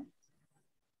 Well, Bien.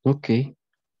 okay.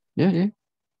 Yeah.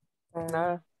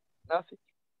 Nada. Nothing.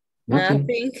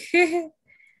 Nothing. Okay.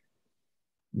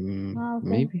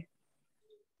 Maybe.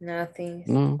 Nothing.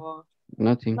 No,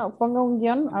 nothing. No, ponga un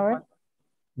guión, a ver.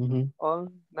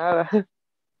 Nada.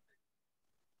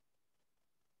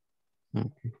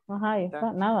 Okay. Ajá, ahí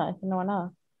está, nada, eso no va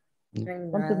nada.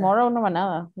 Con Nada. tomorrow no va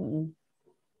nada.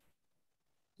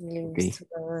 Leaves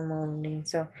tomorrow morning.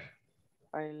 So,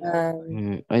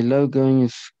 I love going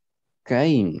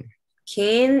skiing.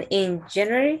 Skiing in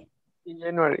January? In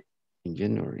January. In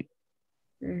January.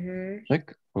 Mm-hmm.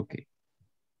 Check. Okay.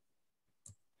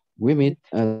 We meet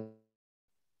at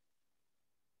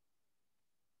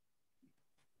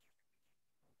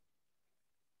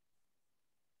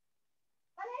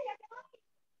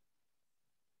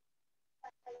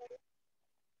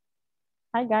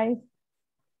Hi, guys.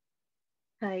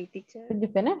 Hi, teacher. Did you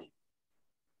finish?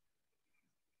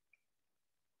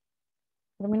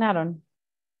 ¿Terminaron?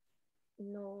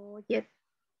 No, yet.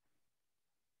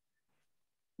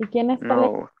 ¿Y quién está No.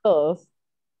 leyendo todos?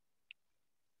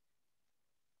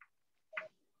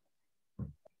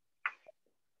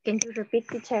 Can you repeat,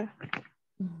 teacher?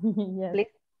 Yes.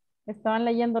 Please. Estaban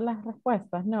leyendo las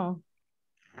respuestas, ¿no?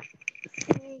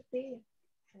 Sí, sí.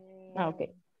 Ah,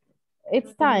 okay.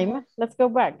 It's time. Let's go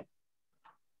back.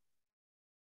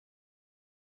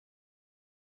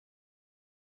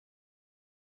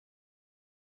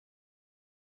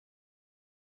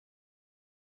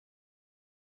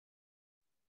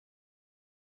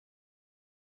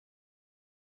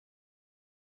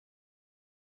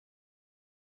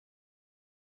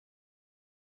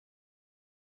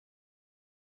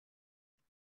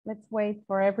 Let's wait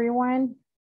for everyone.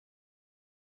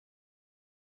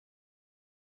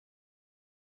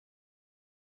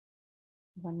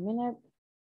 One minute.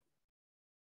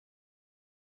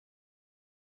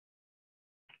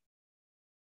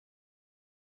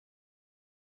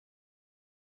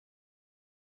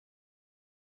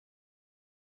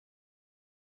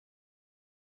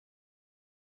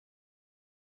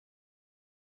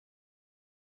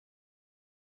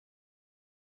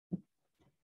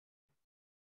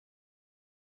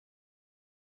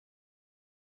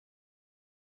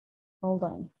 Hold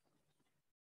on.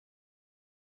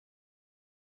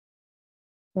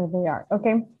 There they are.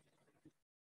 Okay.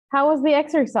 How was the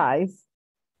exercise?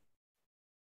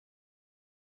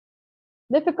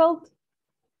 Difficult?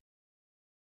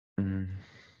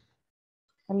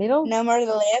 A little? Number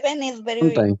 11 is very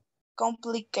Sometime.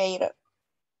 complicated.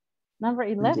 Number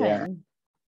 11?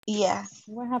 Yeah.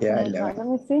 What happened with that? 11. Let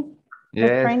me see. The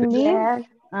Yes. friend leave? Yes.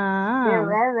 Ah.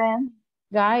 11.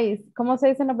 Guys, ¿cómo se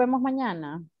dice nos vemos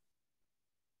mañana?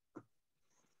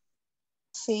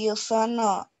 See you soon.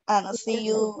 No, see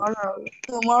you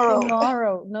tomorrow.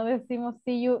 Tomorrow. No decimos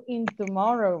see you in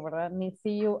tomorrow, ¿verdad? Ni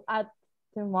see you at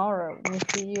tomorrow, ni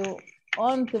see you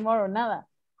on tomorrow, nada.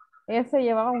 Ese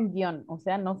llevaba un guión, o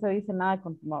sea, no se dice nada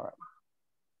con tomorrow.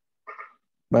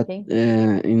 But Okay.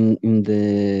 in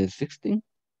the 16,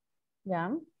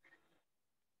 Yeah.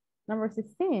 Number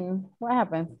 16. What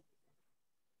happens?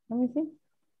 Let me see.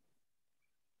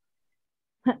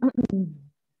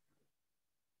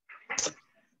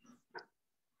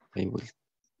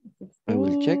 I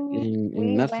will check in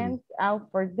We nothing. went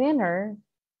out for dinner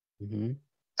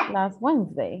last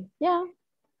Wednesday. Yeah.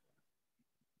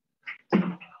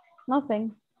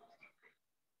 Nothing.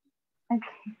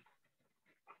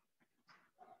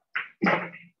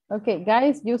 Okay,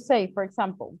 guys, you say, for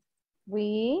example,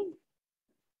 we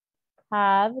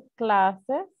had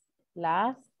classes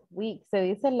last week. Se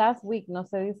dice last week, no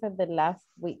se dice the last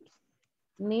week.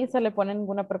 Ni se le pone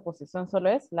ninguna preposición, solo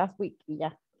es last week y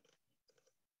ya.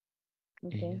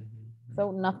 Okay.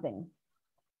 So, nothing.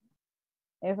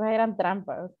 Esas eran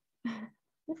trampas.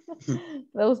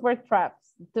 Those were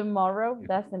traps. Tomorrow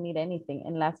doesn't need anything,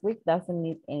 and last week doesn't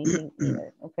need anything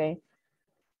either. Okay.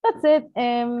 That's it.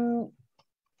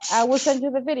 I will send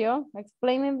you the video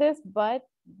explaining this, but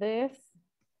this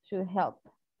should help.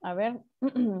 A ver,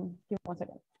 give me 1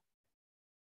 second.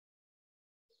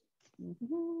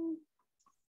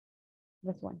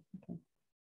 This one, okay.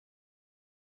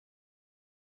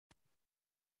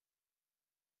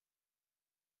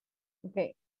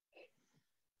 Okay.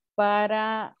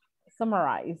 Para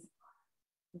summarize.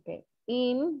 Okay.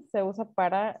 In se usa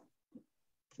para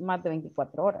más de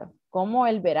 24 horas. Como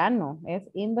el verano, es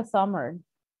in the summer.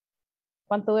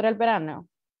 ¿Cuánto dura el verano?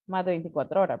 Más de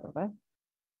 24 horas, ¿verdad?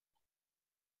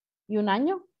 ¿Y un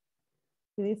año?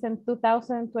 Si dicen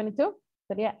 2022,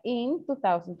 sería in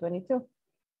 2022.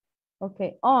 Ok,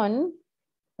 on,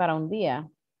 para un día.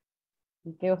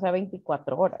 ¿Y qué? O sea,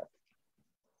 24 horas.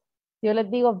 Si yo les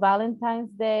digo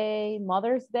Valentine's Day,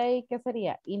 Mother's Day, ¿qué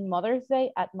sería? In Mother's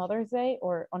Day, at Mother's Day,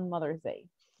 or on Mother's Day?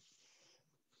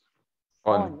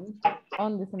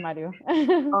 On, dice Mario.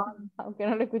 Aunque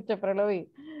no lo escuché, pero lo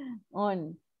vi.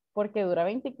 On, porque dura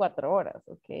 24 horas,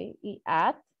 ¿ok? Y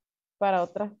at, para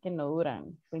otras que no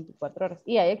duran 24 horas.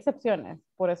 Y hay excepciones.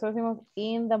 Por eso decimos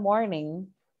in the morning,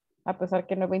 a pesar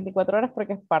que no es 24 horas,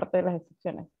 porque es parte de las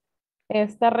excepciones.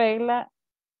 Esta regla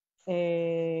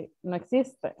no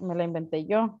existe, me la inventé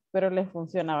yo, pero les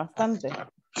funciona bastante.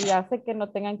 Y hace que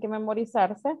no tengan que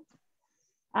memorizarse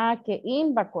que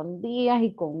in va con días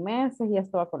y con meses, y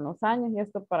esto va con los años, y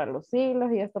esto para los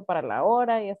siglos, y esto para la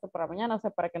hora, y esto para mañana. O sea,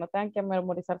 para que no tengan que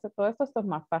memorizarse todo esto, esto es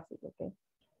más fácil, ¿ok?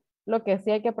 Lo que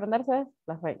sí hay que aprenderse es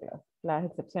las reglas, las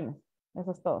excepciones.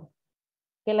 Eso es todo.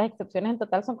 Que las excepciones en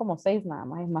total son como 6 nada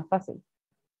más, es más fácil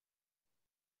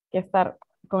que estar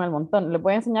con el montón. Les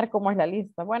voy a enseñar cómo es la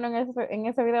lista. Bueno, en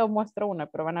ese video muestro una,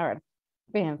 pero van a ver.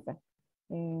 Fíjense.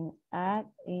 Add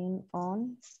in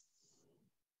on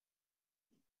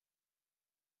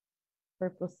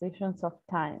prepositions of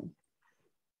time.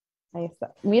 Ahí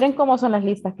está. Miren cómo son las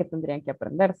listas que tendrían que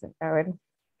aprenderse. A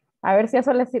ver si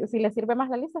eso si les sirve más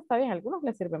la lista, está bien. A algunos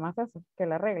les sirve más eso que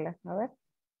la regla. A ver.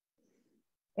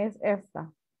 Es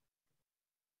esta.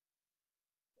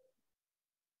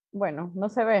 Bueno, no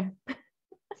se ve.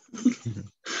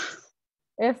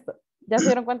 Esto. Ya se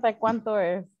dieron cuenta de cuánto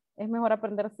es. Es mejor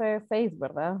aprenderse 6,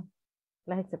 ¿verdad?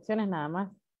 Las excepciones nada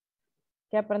más.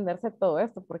 Que aprenderse todo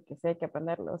esto, porque sí hay que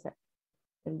aprenderlo. O sea,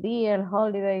 el día, el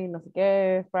holiday, no sé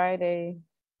qué, Friday,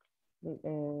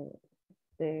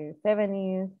 de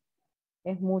 70s,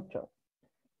 es mucho.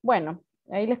 Bueno,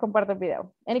 ahí les comparto el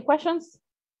video. Any questions?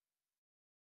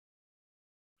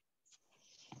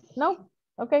 No?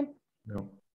 Okay.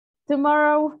 No.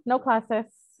 Tomorrow, no classes.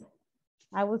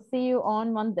 I will see you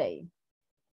on Monday.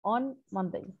 On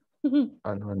Monday.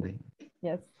 On Monday.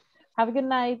 Yes. Have a good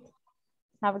night.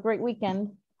 Have a great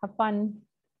weekend. Have fun.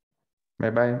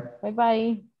 Bye-bye.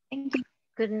 Bye-bye. Thank you.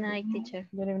 Good night, teacher.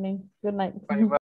 Good evening. Good night. Bye bye.